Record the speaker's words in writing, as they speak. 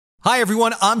Hi,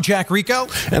 everyone. I'm Jack Rico.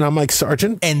 And I'm Mike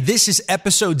Sargent. And this is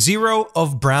episode 0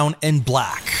 of Brown and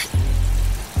Black.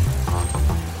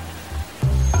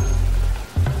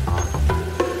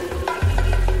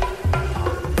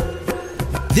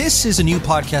 This is a new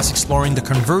podcast exploring the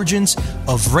convergence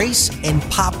of race and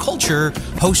pop culture,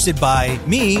 hosted by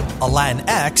me, a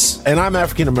Latinx. And I'm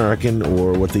African American,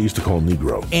 or what they used to call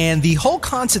Negro. And the whole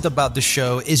concept about the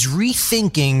show is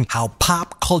rethinking how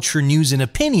pop culture news and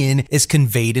opinion is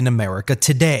conveyed in America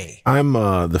today. I'm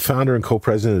the founder and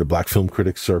co-president of the Black Film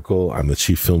Critics Circle. I'm the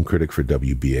chief film critic for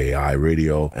WBAI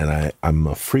Radio, and I'm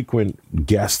a frequent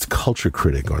guest culture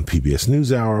critic on PBS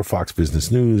NewsHour, Fox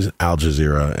Business News, Al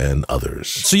Jazeera, and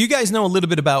others. So you guys know a little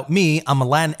bit about me. I'm a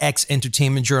Latinx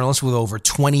entertainment journalist with over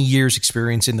 20 years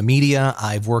experience in the media.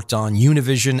 I've worked on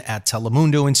Univision at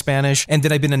Telemundo in Spanish, and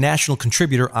then I've been a national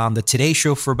contributor on The Today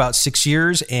Show for about 6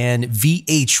 years and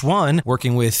VH1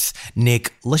 working with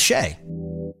Nick Lachey.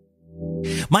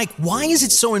 Mike, why is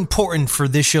it so important for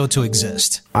this show to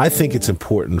exist? I think it's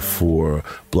important for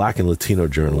Black and Latino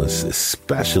journalists,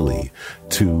 especially,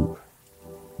 to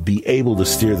be able to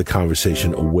steer the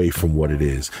conversation away from what it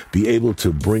is, be able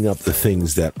to bring up the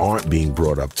things that aren't being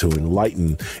brought up, to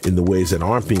enlighten in the ways that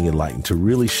aren't being enlightened, to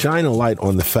really shine a light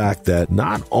on the fact that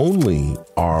not only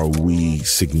are we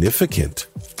significant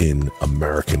in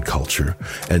American culture,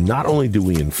 and not only do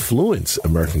we influence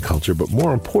American culture, but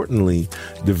more importantly,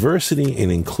 diversity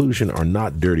and inclusion are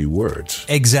not dirty words.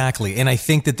 Exactly. And I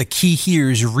think that the key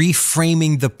here is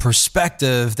reframing the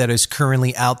perspective that is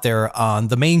currently out there on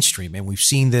the mainstream. And we've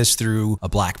seen this through a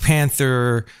Black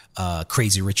Panther,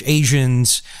 Crazy Rich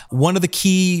Asians. One of the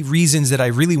key reasons that I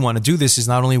really want to do this is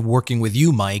not only working with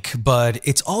you, Mike, but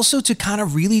it's also to kind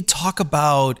of really talk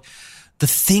about the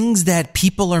things that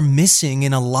people are missing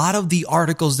in a lot of the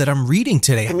articles that I'm reading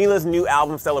today. Camila's new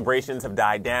album celebrations have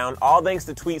died down, all thanks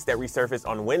to tweets that resurfaced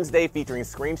on Wednesday featuring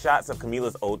screenshots of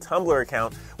Camila's old Tumblr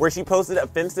account where she posted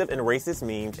offensive and racist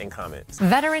memes and comments.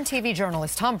 Veteran TV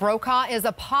journalist Tom Brokaw is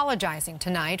apologizing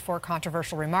tonight for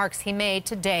controversial remarks he made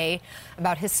today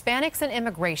about Hispanics and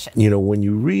immigration. You know, when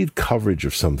you read coverage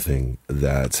of something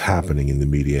that's happening in the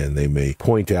media and they may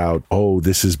point out, oh,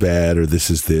 this is bad or this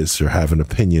is this, or have an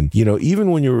opinion, you know,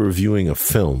 even when you're reviewing a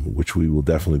film, which we will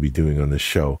definitely be doing on this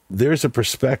show, there's a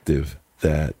perspective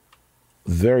that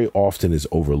very often is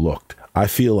overlooked. I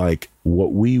feel like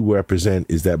what we represent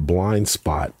is that blind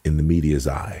spot in the media's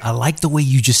eye. I like the way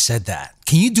you just said that.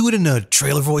 Can you do it in a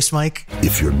trailer voice, Mike?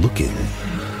 If you're looking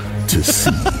to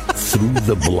see through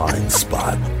the blind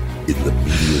spot in the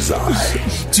media's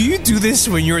eye. Do you do this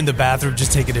when you're in the bathroom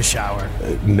just taking a shower?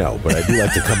 No, but I do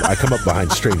like to I come up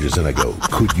behind strangers and I go,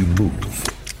 could you move?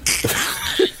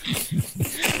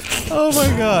 Oh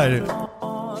my God.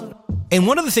 And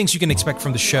one of the things you can expect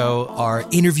from the show are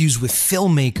interviews with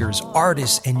filmmakers,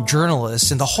 artists, and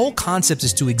journalists. And the whole concept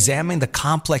is to examine the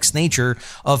complex nature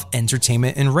of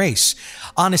entertainment and race.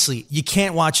 Honestly, you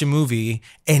can't watch a movie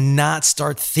and not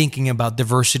start thinking about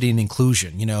diversity and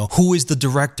inclusion. You know, who is the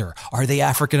director? Are they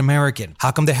African American?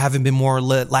 How come there haven't been more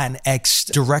Latinx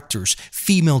directors,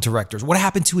 female directors? What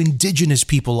happened to indigenous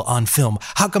people on film?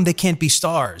 How come they can't be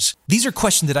stars? These are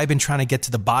questions that I've been trying to get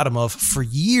to the bottom of for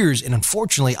years, and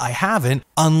unfortunately, I haven't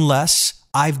unless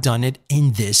I've done it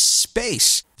in this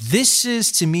space. This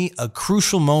is, to me, a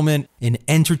crucial moment in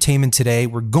entertainment today.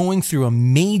 We're going through a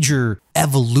major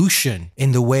evolution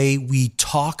in the way we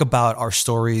talk about our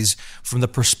stories from the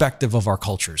perspective of our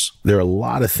cultures. There are a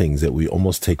lot of things that we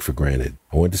almost take for granted.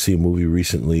 I went to see a movie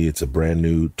recently. It's a brand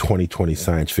new 2020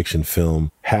 science fiction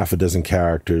film. Half a dozen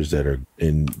characters that are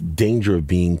in danger of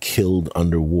being killed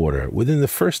underwater. Within the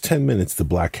first 10 minutes, the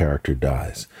Black character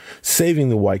dies, saving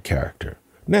the white character.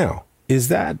 Now, is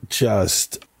that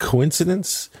just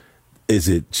coincidence? Is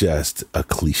it just a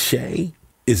cliche?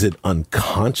 Is it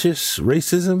unconscious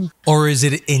racism? Or is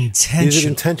it intentional? Is it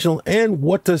intentional? And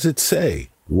what does it say?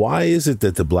 Why is it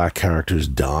that the Black characters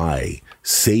die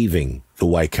saving the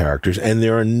white characters and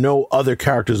there are no other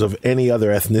characters of any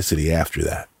other ethnicity after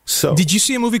that? So, did you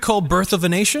see a movie called Birth of a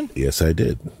Nation? Yes, I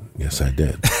did. Yes, I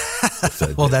did.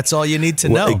 Well, that's all you need to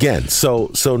know. Again,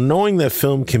 so knowing that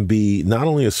film can be not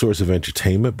only a source of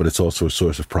entertainment, but it's also a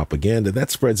source of propaganda, that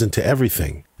spreads into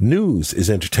everything. News is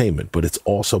entertainment, but it's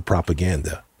also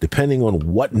propaganda. Depending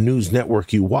on what news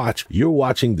network you watch, you're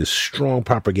watching the strong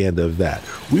propaganda of that.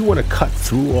 We want to cut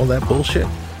through all that bullshit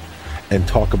and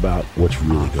talk about what's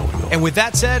really going on. And with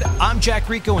that said, I'm Jack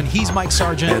Rico, and he's Mike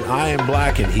Sargent. And I am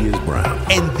Black, and he is Brown.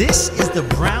 And this is the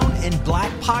Brown and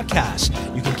Black Podcast.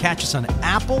 You can catch us on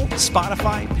Apple,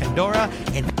 Spotify, Pandora,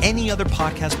 and any other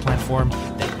podcast platform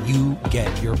that you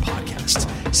get your podcast.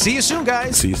 See you soon,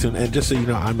 guys. See you soon. And just so you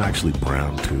know, I'm actually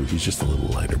brown, too. He's just a little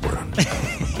lighter brown.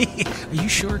 Are you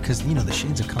sure? Because, the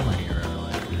shades of color here are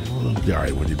like... All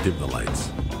right, when you dim the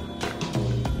lights.